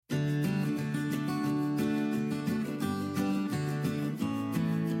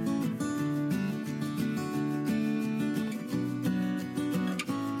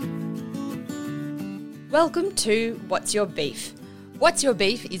Welcome to What's Your Beef? What's Your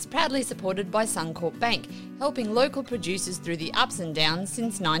Beef is proudly supported by Suncorp Bank, helping local producers through the ups and downs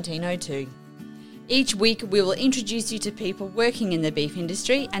since 1902. Each week we will introduce you to people working in the beef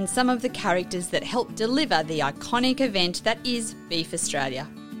industry and some of the characters that help deliver the iconic event that is Beef Australia.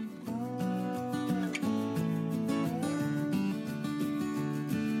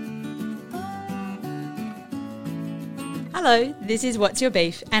 Hello, this is What's Your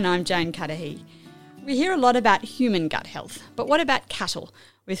Beef and I'm Jane Cudahy. We hear a lot about human gut health, but what about cattle?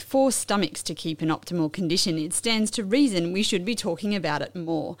 With 4 stomachs to keep in optimal condition, it stands to reason we should be talking about it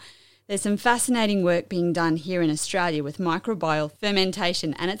more. There's some fascinating work being done here in Australia with microbial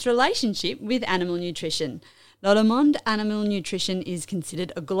fermentation and its relationship with animal nutrition. Le Monde Animal Nutrition is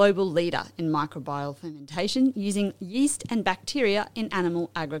considered a global leader in microbial fermentation using yeast and bacteria in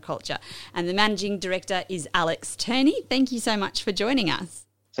animal agriculture. And the managing director is Alex Turney. Thank you so much for joining us.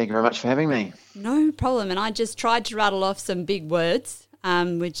 Thank you very much for having me. No problem. And I just tried to rattle off some big words,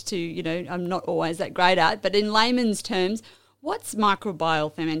 which I'm not always that great at. But in layman's terms, what's microbial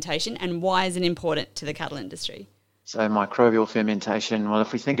fermentation and why is it important to the cattle industry? So microbial fermentation, well,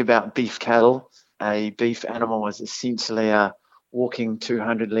 if we think about beef cattle, a beef animal is essentially a walking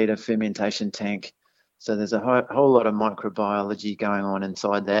 200-litre fermentation tank. So there's a whole lot of microbiology going on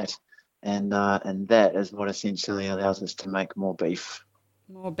inside that. And that is what essentially allows us to make more beef.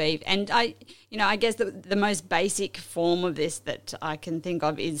 More beef. And I guess the most basic form of this that I can think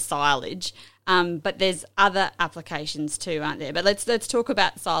of is silage. But there's other applications too, aren't there? But let's talk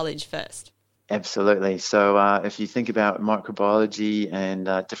about silage first. Absolutely. So if you think about microbiology and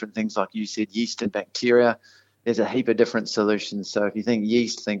different things like you said, yeast and bacteria, there's a heap of different solutions. So if you think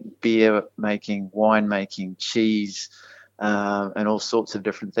yeast, think beer making, wine making, cheese, and all sorts of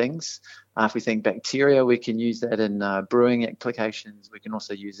different things. If we think bacteria, we can use that in brewing applications. We can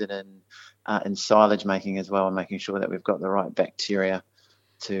also use it in silage making as well, and making sure that we've got the right bacteria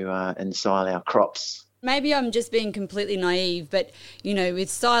to ensile our crops. Maybe I'm just being completely naive, but, with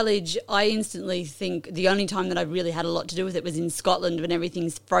silage, I instantly think the only time that I really had a lot to do with it was in Scotland when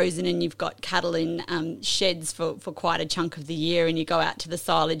everything's frozen and you've got cattle in sheds for quite a chunk of the year and you go out to the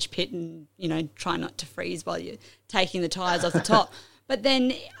silage pit and, try not to freeze while you're taking the tyres off the top. But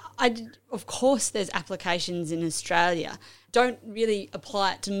then, of course, there's applications in Australia. Don't really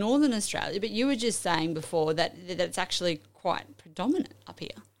apply it to Northern Australia, but you were just saying before that it's actually quite predominant up here.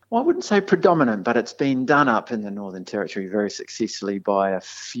 Well, I wouldn't say predominant, but it's been done up in the Northern Territory very successfully by a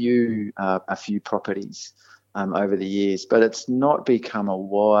few properties over the years. But it's not become a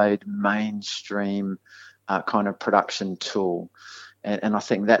wide mainstream kind of production tool. And I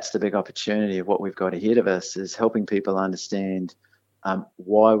think that's the big opportunity of what we've got ahead of us, is helping people understand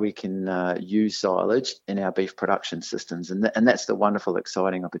why we can use silage in our beef production systems. And that's the wonderful,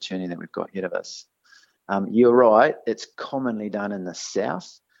 exciting opportunity that we've got ahead of us. You're right, it's commonly done in the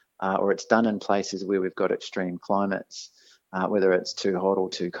south. Or it's done in places where we've got extreme climates, whether it's too hot or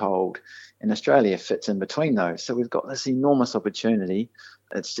too cold. And Australia fits in between those. So we've got this enormous opportunity.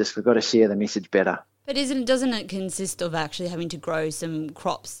 It's just we've got to share the message better. But doesn't it consist of actually having to grow some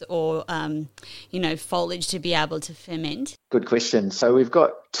crops or, foliage to be able to ferment? Good question. So we've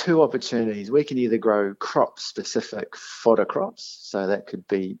got 2 opportunities. We can either grow crop-specific fodder crops. So that could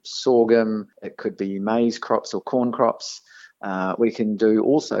be sorghum, it could be maize crops or corn crops. We can do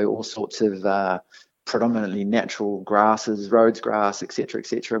also all sorts of predominantly natural grasses, Rhodes grass, etc.,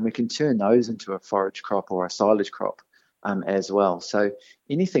 and we can turn those into a forage crop or a silage crop as well. So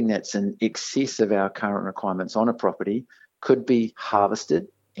anything that's in excess of our current requirements on a property could be harvested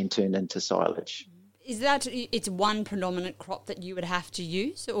and turned into silage. Is that it's one predominant crop that you would have to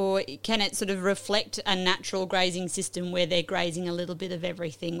use, or can it sort of reflect a natural grazing system where they're grazing a little bit of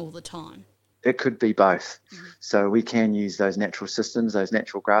everything all the time? It could be both. Mm-hmm. So we can use those natural systems, those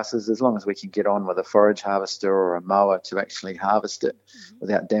natural grasses, as long as we can get on with a forage harvester or a mower to actually harvest it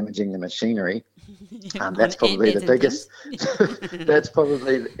without damaging the machinery. That's probably the biggest. That's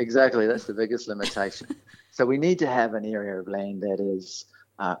the biggest limitation. So we need to have an area of land that is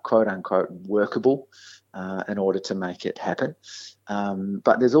quote unquote workable in order to make it happen.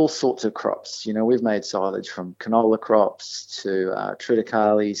 But there's all sorts of crops. We've made silage from canola crops to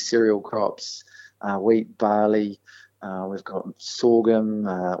triticale, cereal crops, wheat, barley. We've got sorghum,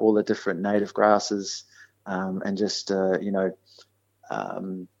 all the different native grasses, and just,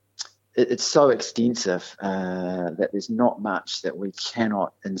 it's so extensive that there's not much that we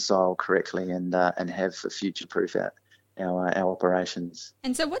cannot ensile correctly and have for future-proof our operations.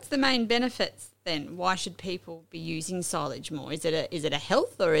 And so what's the main benefits then? Why should people be using silage more? Is it a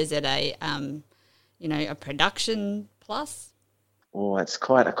health or is it a production plus? Or it's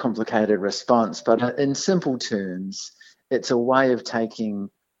quite a complicated response, but in simple terms, it's a way of taking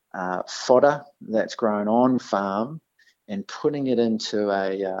fodder that's grown on farm and putting it into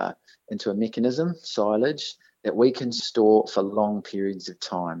a mechanism, silage, that we can store for long periods of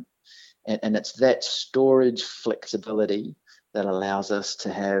time. And it's that storage flexibility that allows us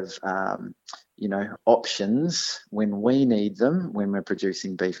to have, options when we need them when we're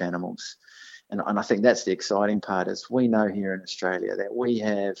producing beef animals. And I think that's the exciting part, is we know here in Australia that we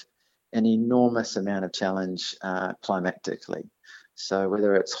have an enormous amount of challenge climatically. So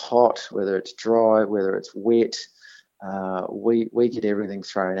whether it's hot, whether it's dry, whether it's wet, we get everything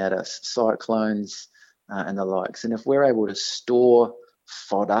thrown at us, cyclones and the likes. And if we're able to store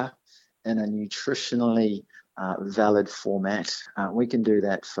fodder in a nutritionally valid format, we can do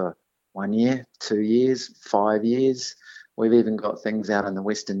that for 1 year, 2 years, 5 years. We've even got things out in the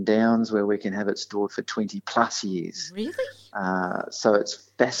Western Downs where we can have it stored for 20 plus years. Really? So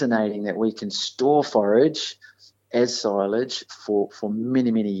it's fascinating that we can store forage as silage for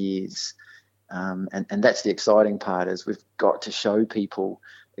many, many years. And that's the exciting part, is we've got to show people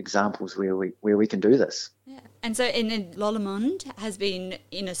examples where we can do this. Yeah. And so Lallemand has been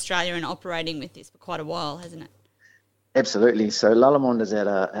in Australia and operating with this for quite a while, hasn't it? Absolutely. So Lallemand has had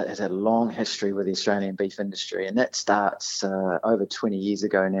a long history with the Australian beef industry, and that starts over 20 years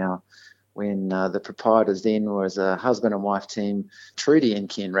ago now, when the proprietors then was a husband and wife team, Trudy and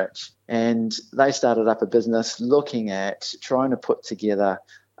Ken Rich. And they started up a business looking at trying to put together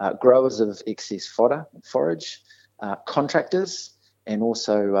growers of excess forage, contractors, and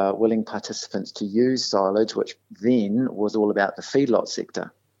also willing participants to use silage, which then was all about the feedlot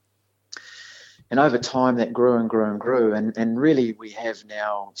sector. And over time, that grew and grew and grew. And really, we have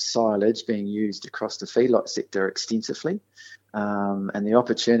now silage being used across the feedlot sector extensively. And the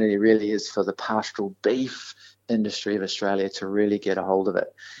opportunity really is for the pastoral beef industry of Australia to really get a hold of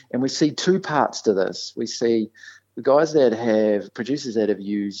it. And we see two parts to this. We see the guys producers that have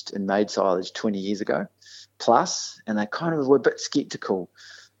used and made silage 20 years ago plus, and they kind of were a bit sceptical.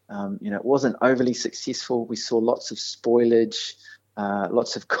 It wasn't overly successful. We saw lots of spoilage,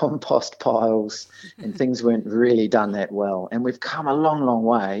 lots of compost piles, and things weren't really done that well. And we've come a long, long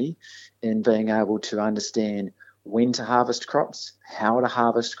way in being able to understand when to harvest crops, how to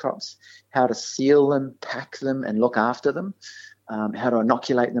harvest crops, how to seal them, pack them, and look after them, how to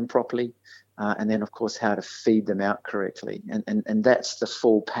inoculate them properly, and then, of course, how to feed them out correctly. And that's the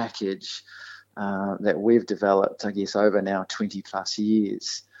full package that we've developed, I guess, over now 20 plus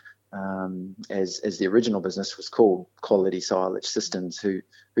years. As the original business was called Quality Silage Systems, who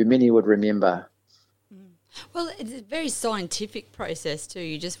many would remember. Well, it's a very scientific process too.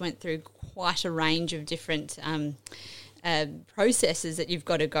 You just went through quite a range of different processes that you've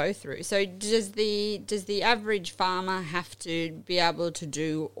got to go through. So does the average farmer have to be able to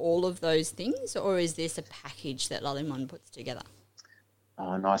do all of those things, or is this a package that Lallemand puts together?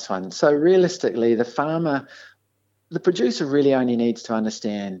 Oh, nice one. So realistically, the producer really only needs to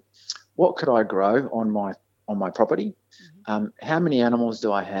understand, what could I grow on my property? Mm-hmm. How many animals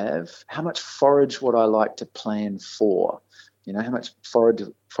do I have? How much forage would I like to plan for? How much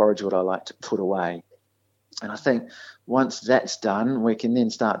forage would I like to put away? And I think once that's done, we can then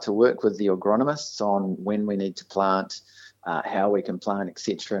start to work with the agronomists on when we need to plant, how we can plant,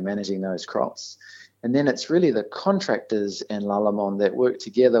 etc., managing those crops. And then it's really the contractors and Lallemand that work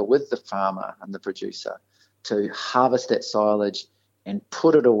together with the farmer and the producer to harvest that silage and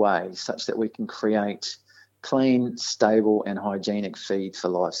put it away such that we can create clean, stable and hygienic feed for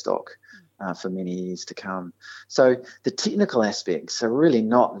livestock for many years to come. So the technical aspects are really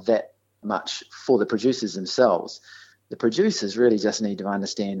not that much for the producers themselves. The producers really just need to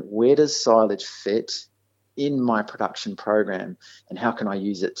understand, where does silage fit in my production program, and how can I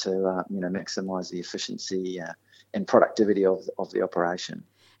use it to maximise the efficiency and productivity of the operation.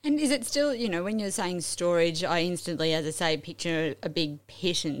 And is it still, when you're saying storage, I instantly, as I say, picture a big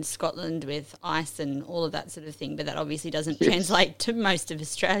pit in Scotland with ice and all of that sort of thing, but that obviously doesn't translate to most of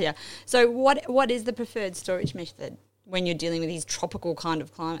Australia. So what is the preferred storage method when you're dealing with these tropical kind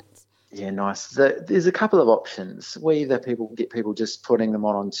of climates? Yeah, nice. There's a couple of options. We either get people just putting them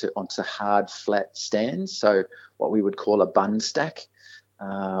onto hard, flat stands, so what we would call a bun stack,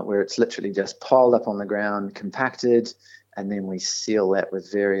 where it's literally just piled up on the ground, compacted, and then we seal that with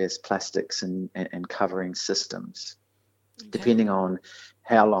various plastics and covering systems, depending on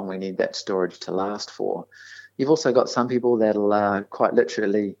how long we need that storage to last for. You've also got some people that'll quite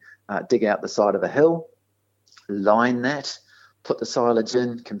literally dig out the side of a hill, line that, put the silage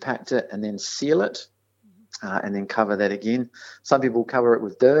in, compact it, and then seal it, and then cover that again. Some people cover it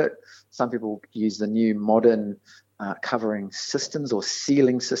with dirt. Some people use the new modern covering systems or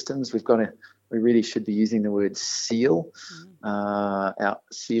sealing systems. We really should be using the word seal, our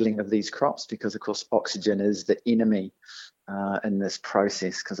sealing of these crops, because of course oxygen is the enemy in this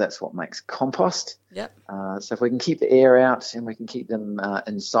process, because that's what makes compost. Yep. So if we can keep the air out and we can keep them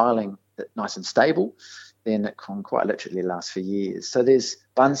ensiling nice and stable, then it can quite literally last for years. So there's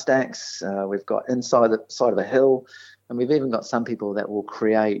bun stacks, we've got inside the side of a hill, and we've even got some people that will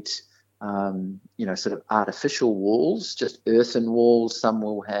create sort of artificial walls, just earthen walls. Some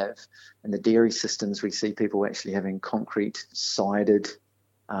will have, in the dairy systems, we see people actually having concrete sided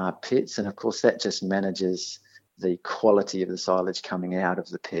pits. And of course, that just manages the quality of the silage coming out of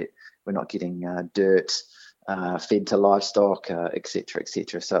the pit. We're not getting dirt fed to livestock, et cetera, et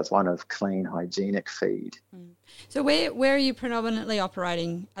cetera. So it's one of clean, hygienic feed. So where are you predominantly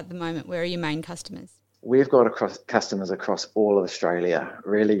operating at the moment? Where are your main customers? We've got customers across all of Australia,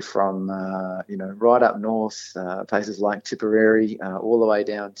 really from, right up north, places like Tipperary, all the way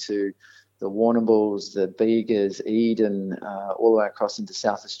down to the Warrnambool, the Begas, Eden, all the way across into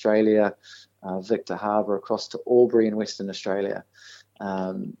South Australia, Victor Harbour, across to Albury in Western Australia,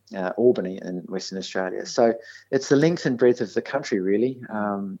 Albany in Western Australia. So it's the length and breadth of the country, really.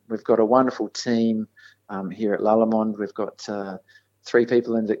 We've got a wonderful team here at Lallemand. We've got 3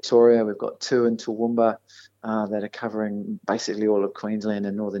 people in Victoria. We've got 2 in Toowoomba that are covering basically all of Queensland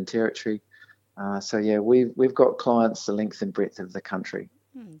and Northern Territory. We've got clients the length and breadth of the country.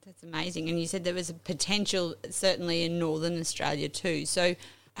 That's amazing. And you said there was a potential certainly in Northern Australia too. So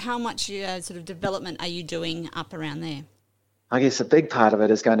how much sort of development are you doing up around there? I guess a big part of it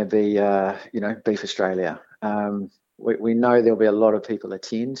is going to be, Beef Australia. We know there'll be a lot of people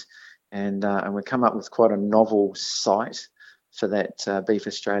attend, and we've come up with quite a novel site for that Beef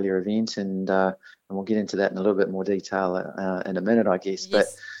Australia event, and we'll get into that in a little bit more detail in a minute, I guess.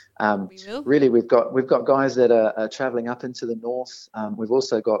 Yes, but really, we've got guys that are travelling up into the north. We've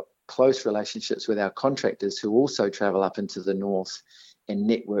also got close relationships with our contractors who also travel up into the north and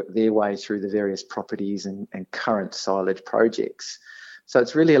network their way through the various properties and current silage projects. So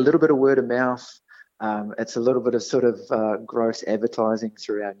it's really a little bit of word of mouth. It's a little bit of sort of gross advertising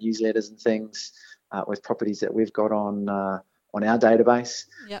through our newsletters and things with properties that we've got on our database.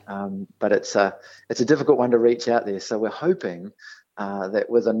 Yep. But it's a difficult one to reach out there. So we're hoping that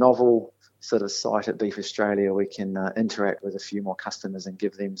with a novel sort of site at Beef Australia, we can interact with a few more customers and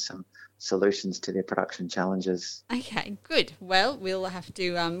give them some solutions to their production challenges. Okay, good. Well, we'll have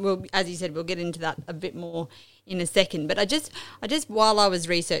to, as you said, we'll get into that a bit more in a second. But I just while I was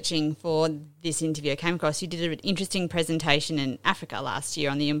researching for this interview, I came across you did an interesting presentation in Africa last year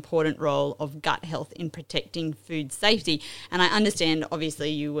on the important role of gut health in protecting food safety. And I understand,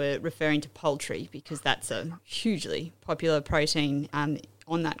 obviously, you were referring to poultry because that's a hugely popular protein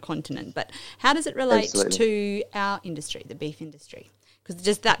on that continent. But how does it relate to our industry, the beef industry? Because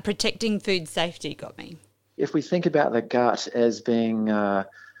just that protecting food safety got me. If we think about the gut as being the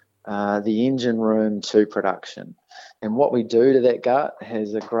engine room to production, and what we do to that gut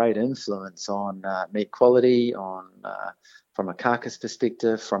has a great influence on meat quality, from a carcass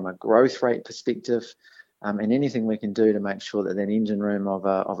perspective, from a growth rate perspective, and anything we can do to make sure that engine room of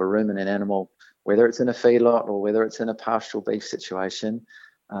a ruminant animal, whether it's in a feedlot or whether it's in a pastoral beef situation,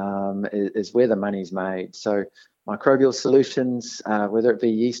 is where the money's made. So microbial solutions, whether it be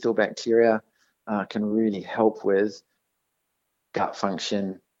yeast or bacteria, can really help with gut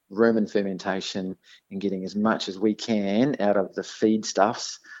function, rumen fermentation, and getting as much as we can out of the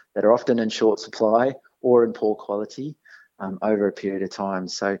feedstuffs that are often in short supply or in poor quality over a period of time.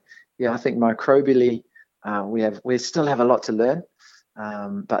 So, I think microbially we still have a lot to learn,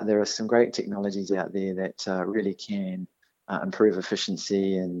 but there are some great technologies out there that really can improve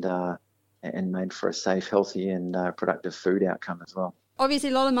efficiency and made for a safe, healthy and productive food outcome as well.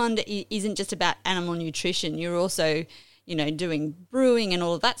 Obviously, Lallemand isn't just about animal nutrition. You're also, doing brewing and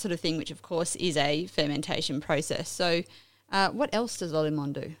all of that sort of thing, which of course is a fermentation process. So what else does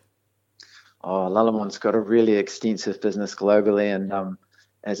Lallemand do? Lallemand got a really extensive business globally, and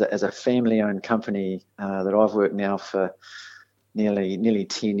as a family-owned company that I've worked now for nearly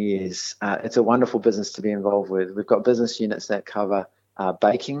 10 years, it's a wonderful business to be involved with. We've got business units that cover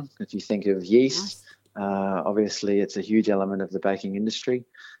baking. If you think of yeast, obviously it's a huge element of the baking industry.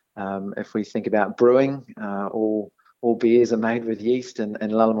 If we think about brewing, all beers are made with yeast, and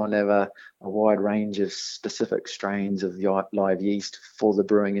Lallemand have a wide range of specific strains of live yeast for the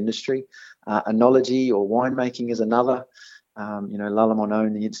brewing industry. Enology or winemaking is another. Lallemand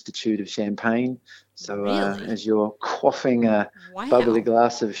own the Institute of Champagne. So really? As you're quaffing a bubbly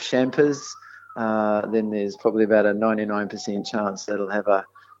glass of champers, then there's probably about a 99% chance that it'll have a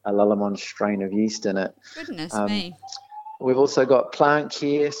a Lallemand strain of yeast in it. Goodness me. We've also got plant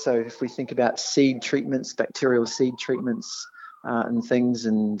care. So if we think about seed treatments, bacterial seed treatments and things,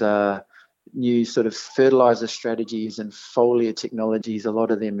 and new sort of fertilizer strategies and foliar technologies, a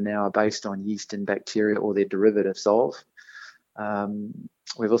lot of them now are based on yeast and bacteria or their derivatives of.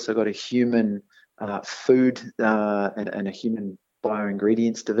 We've also got a human food and a human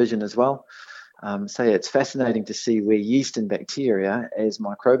bioingredients division as well. So yeah, it's fascinating to see where yeast and bacteria as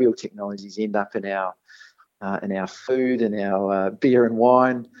microbial technologies end up in our food and our beer and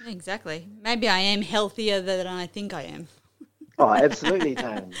wine. Exactly. Maybe I am healthier than I think I am. Oh, absolutely,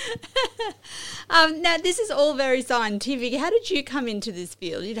 Tane. Now, this is all very scientific. How did you come into this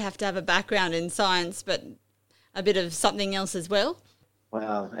field? You'd have to have a background in science, but a bit of something else as well.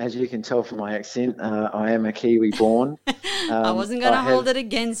 Well, as you can tell from my accent, I am a Kiwi born. I wasn't going to hold it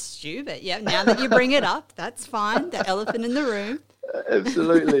against you, but yeah, now that you bring it up, that's fine. The elephant in the room.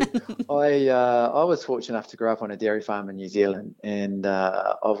 Absolutely. I was fortunate enough to grow up on a dairy farm in New Zealand, and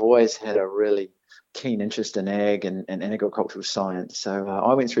I've always had a really keen interest in ag and agricultural science. So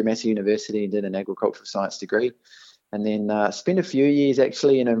I went through Massey University and did an agricultural science degree, and then spent a few years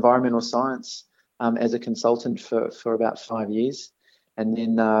actually in environmental science as a consultant for about 5 years, and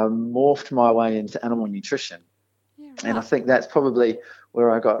then morphed my way into animal nutrition. Yeah, right. And I think that's probably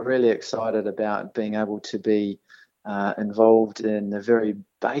where I got really excited about being able to be involved in the very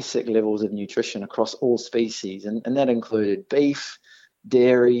basic levels of nutrition across all species, and that included beef,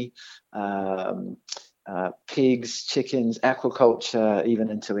 dairy, pigs, chickens, aquaculture, even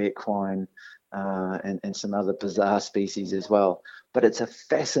into equine, and some other bizarre species as well. But it's a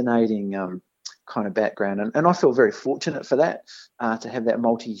fascinating kind of background, and I feel very fortunate for that, to have that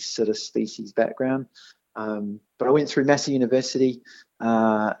multi sort of species background. But I went through Massey University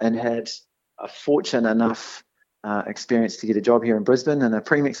and had a fortunate enough experience to get a job here in Brisbane in a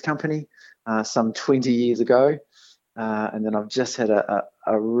premix company some 20 years ago. And then I've just had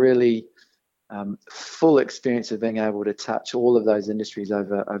a really full experience of being able to touch all of those industries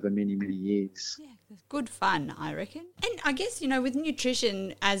over many, many years. Yeah, it's good fun, I reckon. And I guess, with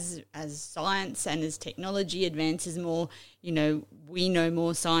nutrition, as science and as technology advances more, we know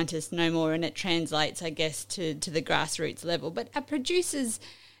more, scientists know more, and it translates, I guess, to the grassroots level. But are producers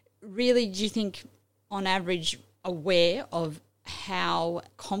really, do you think, on average, aware of how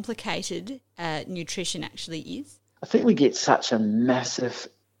complicated nutrition actually is? I think we get such a massive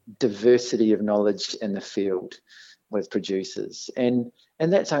diversity of knowledge in the field with producers, and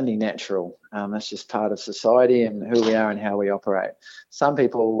that's only natural. That's just part of society and who we are and how we operate. Some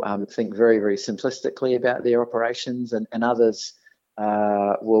people think very, very simplistically about their operations, and others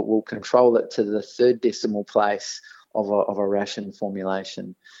will control it to the third decimal place of a ration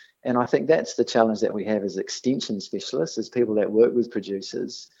formulation. And I think that's the challenge that we have as extension specialists, as people that work with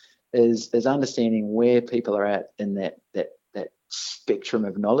producers, is understanding where people are at in that spectrum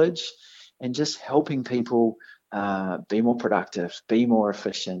of knowledge, and just helping people be more productive, be more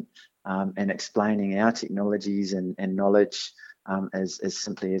efficient, and explaining our technologies and knowledge as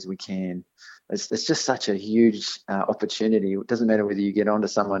simply as we can. It's just such a huge opportunity. It doesn't matter whether you get onto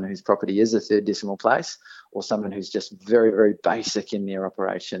someone whose property is a third decimal place or someone who's just very, very basic in their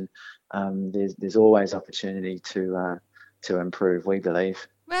operation. There's always opportunity to improve, we believe.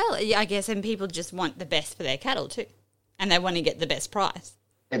 Well, yeah, I guess, and people just want the best for their cattle too, and they want to get the best price.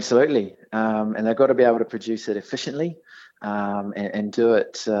 Absolutely, and they've got to be able to produce it efficiently, and do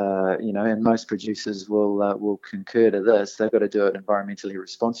it. And most producers will concur to this. They've got to do it environmentally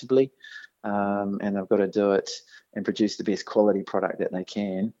responsibly, and they've got to do it and produce the best quality product that they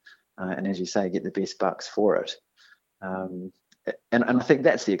can, and as you say, get the best bucks for it. And I think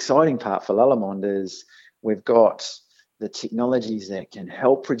that's the exciting part for Lallemand, is we've got the technologies that can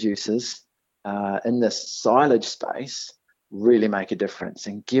help producers in this silage space really make a difference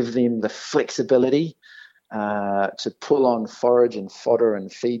and give them the flexibility to pull on forage and fodder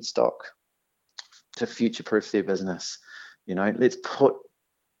and feedstock to future-proof their business. Let's put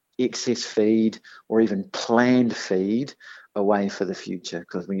excess feed or even planned feed away for the future,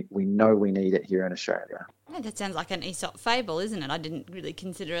 because we know we need it here in Australia. Yeah, that sounds like an Aesop fable, isn't it? I didn't really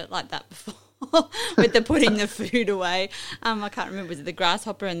consider it like that before. With the putting the food away. I can't remember, was it the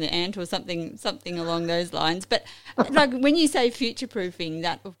grasshopper and the ant or something along those lines. But like when you say future proofing,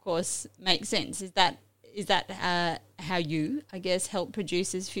 that of course makes sense. Is that how you, I guess, help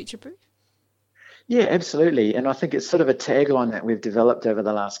producers future proof? Yeah, absolutely. And I think it's sort of a tagline that we've developed over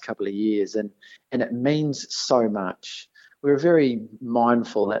the last couple of years, and it means so much. We're very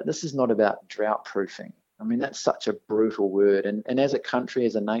mindful that this is not about drought proofing. I mean, that's such a brutal word. And as a country,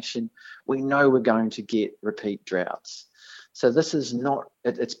 as a nation, we know we're going to get repeat droughts. So this is not,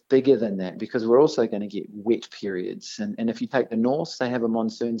 it's bigger than that, because we're also going to get wet periods. And if you take the north, they have a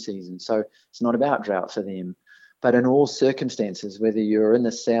monsoon season. So it's not about drought for them. But in all circumstances, whether you're in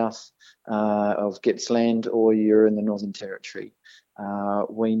the south of Gippsland or you're in the Northern Territory,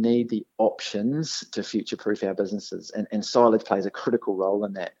 we need the options to future-proof our businesses. And silage plays a critical role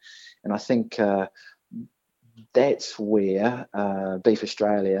in that. And I think that's where Beef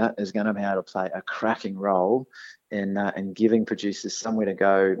Australia is going to be able to play a cracking role in giving producers somewhere to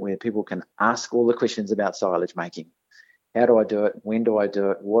go where people can ask all the questions about silage making. How do I do it? When do I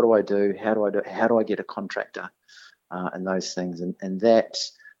do it? What do I do? How do I do it? How do I get a contractor? And those things. And that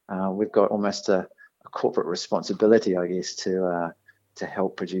we've got almost a corporate responsibility, I guess, to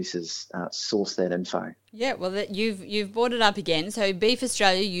help producers source that info. Yeah, well, you've brought it up again. So Beef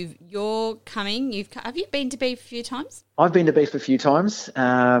Australia, you're coming. Have you been to Beef a few times? I've been to Beef a few times.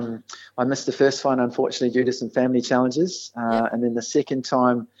 I missed the first one, unfortunately, due to some family challenges. And then the second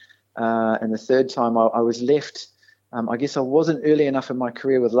time and the third time I was left. I guess I wasn't early enough in my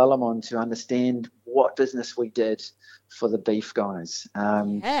career with Lallemand to understand what business we did for the beef guys.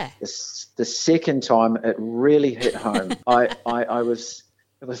 The second time it really hit home.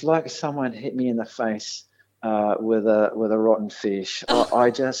 It was like someone hit me in the face with a rotten fish. I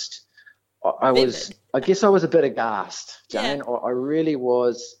guess I was a bit aghast, Jane. Yeah. I really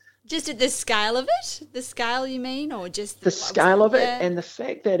was. Just at the scale of it? The scale, you mean, or just the scale of it? And the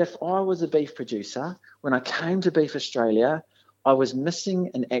fact that if I was a beef producer, when I came to Beef Australia, I was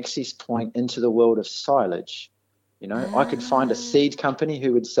missing an access point into the world of silage. You know, I could find a seed company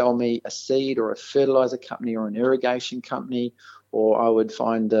who would sell me a seed, or a fertilizer company, or an irrigation company, or I would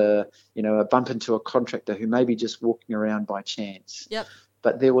find a bump into a contractor who may be just walking around by chance. Yep.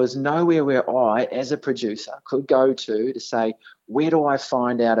 But there was nowhere where I, as a producer, could go to say, where do I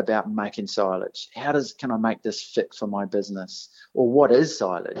find out about making silage? Can I make this fit for my business? Or what is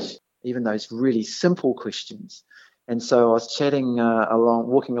silage? Even those really simple questions. And so I was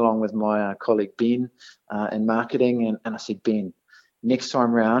walking along with my colleague Ben in marketing, and I said, Ben, next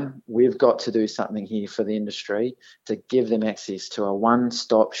time round, we've got to do something here for the industry to give them access to a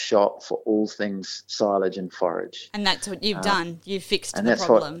one-stop shop for all things silage and forage. And that's what you've done. You've fixed the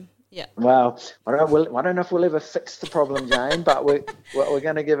problem. Yeah. Well, I don't know if we'll ever fix the problem, Jane, but we're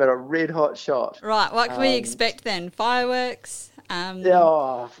going to give it a red-hot shot. Right. What can we expect then? Fireworks?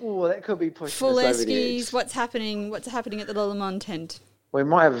 That could be pushed full eskies. What's happening at the Lallemand tent? We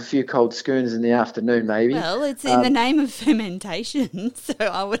might have a few cold schoons in the afternoon, maybe. Well, it's in the name of fermentation, so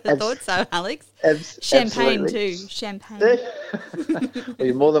I would have thought so, Alex. Champagne absolutely. Too. Champagne. Well,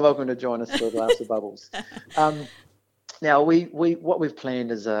 you're more than welcome to join us for a glass of bubbles. Now, what we've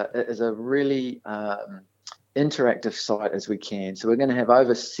planned is a really interactive site as we can. So we're going to have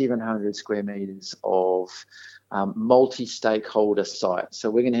over 700 square metres of multi-stakeholder site. So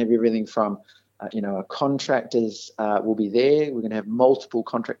we're going to have everything from our contractors will be there. We're going to have multiple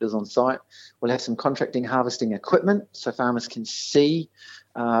contractors on site. We'll have some contracting harvesting equipment so farmers can see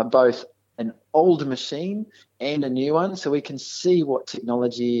both an old machine and a new one, so we can see what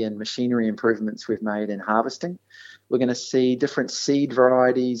technology and machinery improvements we've made in harvesting. We're going to see different seed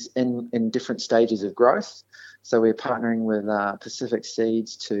varieties in different stages of growth. So we're partnering with Pacific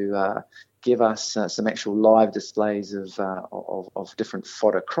Seeds to give us some actual live displays of different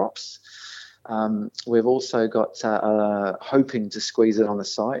fodder crops. We've also got, hoping to squeeze it on the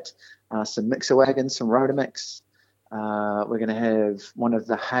site, some mixer wagons, some Rotomix. We're going to have one of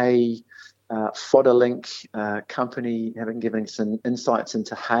the hay FodderLink company giving some insights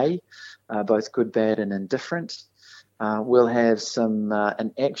into hay, both good, bad and indifferent. We'll have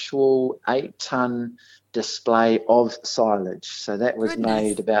an actual 8-ton display of silage. So that was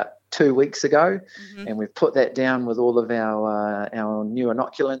made about 2 weeks ago, and we've put that down with all of our new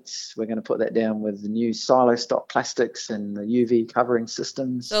inoculants. We're going to put that down with the new silo stop plastics and the UV covering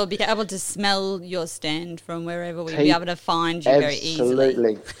systems. So we'll be able to smell your stand from wherever we'll be able to find you very easily.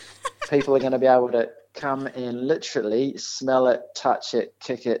 Absolutely. People are going to be able to come and literally smell it, touch it,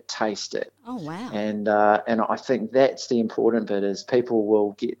 kick it, taste it. Oh, wow. And I think that's the important bit, is people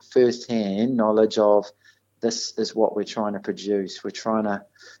will get first-hand knowledge of this is what we're trying to produce. We're trying to,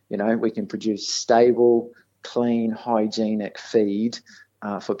 we can produce stable, clean, hygienic feed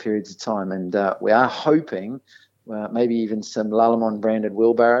for periods of time. And we are hoping maybe even some Lallemand branded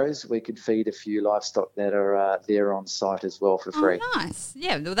wheelbarrows. We could feed a few livestock that are there on site as well for free. Oh, nice.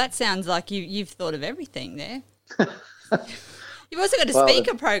 Yeah, well, that sounds like you've thought of everything there. You've also got a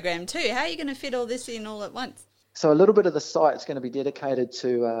speaker program too. How are you going to fit all this in all at once? So a little bit of the site's going to be dedicated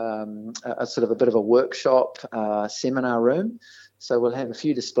to a sort of a bit of a workshop seminar room. So we'll have a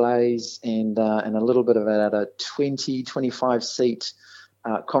few displays and a little bit of a 20, 25 seat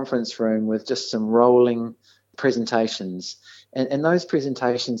conference room with just some rolling presentations. And those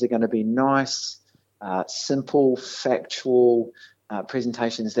presentations are going to be nice, simple, factual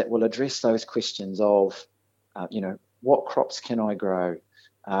presentations that will address those questions of, what crops can I grow?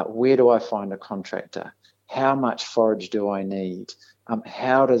 Where do I find a contractor? How much forage do I need?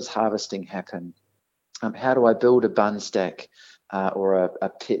 How does harvesting happen? How do I build a bun stack or a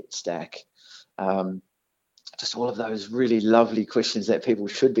pit stack? Just all of those really lovely questions that people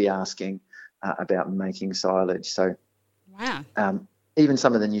should be asking about making silage. So, wow. Even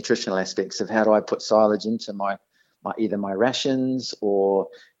some of the nutritional aspects of how do I put silage into my either my rations, or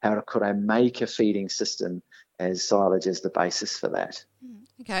could I make a feeding system as silage is the basis for that.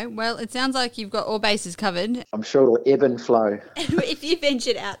 Okay, well, it sounds like you've got all bases covered. I'm sure it'll ebb and flow. If you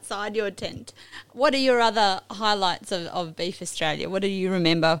ventured outside your tent, what are your other highlights of Beef Australia? What do you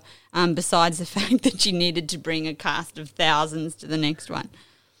remember besides the fact that you needed to bring a cast of thousands to the next one?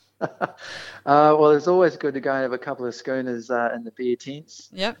 Well, it's always good to go and have a couple of schooners in the beer tents.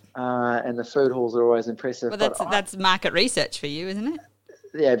 Yep. And the food halls are always impressive. Well, that's market research for you, isn't it?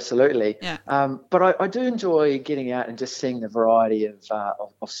 Yeah, absolutely. Yeah. But I do enjoy getting out and just seeing the variety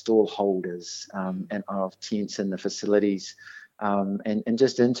of stall holders and of tents in the facilities, and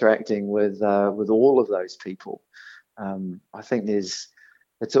just interacting with all of those people. I think it's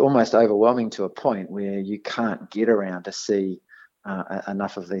almost overwhelming to a point where you can't get around to see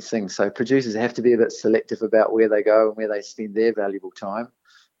enough of these things. So producers have to be a bit selective about where they go and where they spend their valuable time.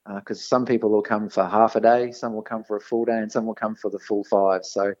 Because some people will come for half a day, some will come for a full day, and some will come for the full 5.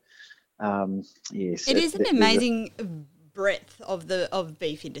 So, yes, it is an amazing breadth of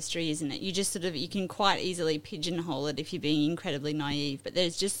beef industry, isn't it? You just you can quite easily pigeonhole it if you're being incredibly naive. But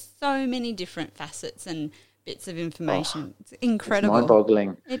there's just so many different facets and bits of information. It's incredible. It's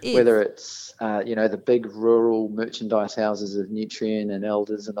mind-boggling. It is. Whether it's the big rural merchandise houses of Nutrien and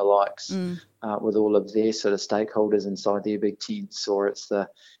Elders and the likes, with all of their sort of stakeholders inside their big tents, or it's the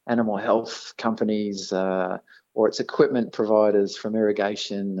animal health companies, or it's equipment providers from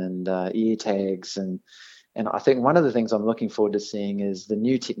irrigation and ear tags, and I think one of the things I'm looking forward to seeing is the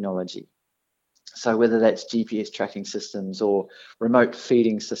new technology. So whether that's GPS tracking systems or remote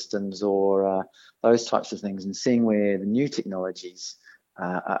feeding systems or those types of things, and seeing where the new technologies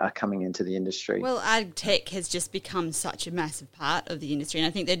are coming into the industry. Well, ag tech has just become such a massive part of the industry, and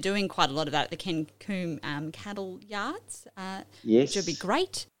I think they're doing quite a lot of that at the Ken Coombe cattle yards, yes, which would be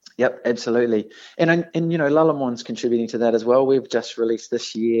great. Yep, absolutely. And Lullemon's contributing to that as well. We've just released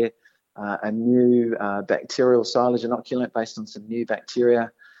this year a new bacterial silage inoculant based on some new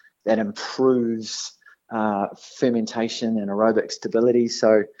bacteria that improves fermentation and aerobic stability.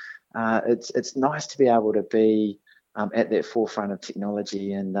 So it's nice to be able to be at that forefront of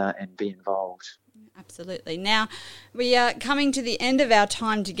technology and be involved. Absolutely. Now, we are coming to the end of our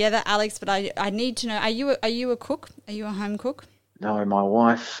time together, Alex, but I need to know, are you a cook? Are you a home cook? No, my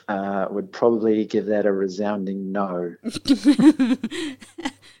wife would probably give that a resounding no.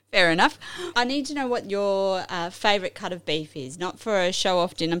 Fair enough. I need to know what your favourite cut of beef is, not for a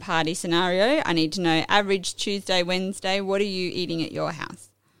show-off dinner party scenario. I need to know average Tuesday, Wednesday. What are you eating at your house?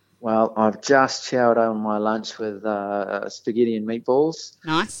 Well, I've just chowed on my lunch with spaghetti and meatballs.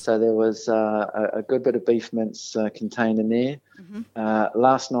 Nice. So there was a good bit of beef mince contained in there. Mm-hmm.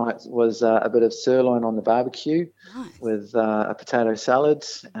 Last night was a bit of sirloin on the barbecue. Nice. With a potato salad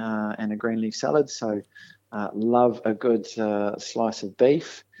and a green leaf salad. So love a good slice of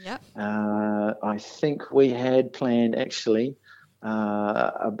beef. Yep. I think we had planned actually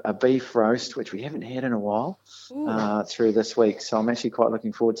a beef roast, which we haven't had in a while, through this week. So I'm actually quite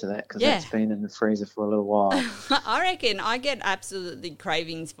looking forward to that because that's been in the freezer for a little while. I reckon I get absolutely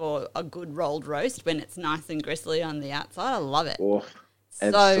cravings for a good rolled roast when it's nice and gristly on the outside. I love it. Oh, so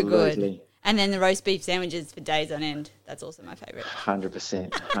absolutely. Good. And then the roast beef sandwiches for days on end. That's also my favourite.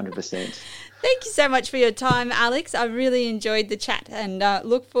 100%. Thank you so much for your time, Alex. I really enjoyed the chat and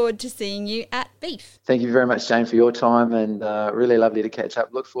look forward to seeing you at Beef. Thank you very much, Jane, for your time, and really lovely to catch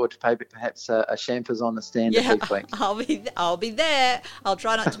up. Look forward to perhaps a Champers on the stand at Beef Week. I'll be there. I'll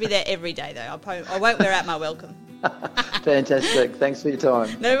try not to be there every day, though. I won't wear out my welcome. Fantastic. Thanks for your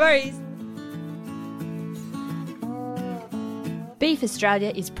time. No worries. Beef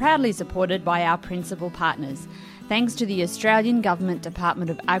Australia is proudly supported by our principal partners. Thanks to the Australian Government Department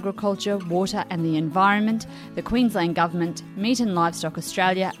of Agriculture, Water and the Environment, the Queensland Government, Meat and Livestock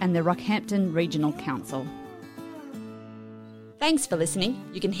Australia and the Rockhampton Regional Council. Thanks for listening.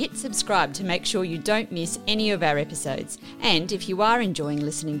 You can hit subscribe to make sure you don't miss any of our episodes. And if you are enjoying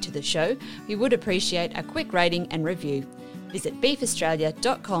listening to the show, we would appreciate a quick rating and review. Visit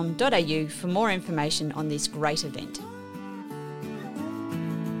beefaustralia.com.au for more information on this great event.